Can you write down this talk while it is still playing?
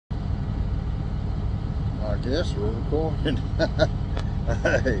guess we're recording.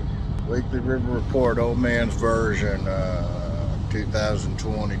 Hey, Weekly River Report, Old Man's Version,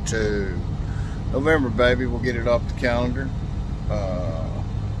 2022. November, baby, we'll get it off the calendar.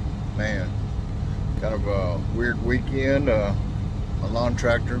 Man, kind of a weird weekend. My lawn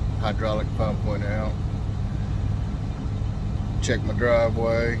tractor, hydraulic pump went out. Checked my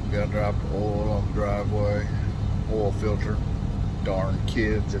driveway, got to drop the oil on the driveway. Oil filter. Darn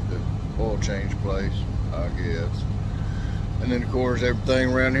kids at the oil change place, I guess. And then of course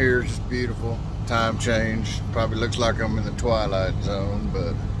everything around here is just beautiful. Time change. Probably looks like I'm in the twilight zone,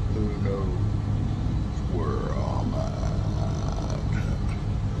 but who knows where I'm at.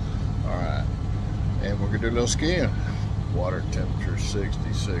 Alright. And we're gonna do a little skiing. Water temperature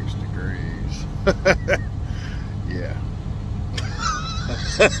 66 degrees. Yeah.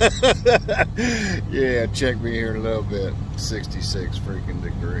 Yeah, check me here in a little bit. 66 freaking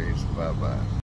degrees. Bye-bye.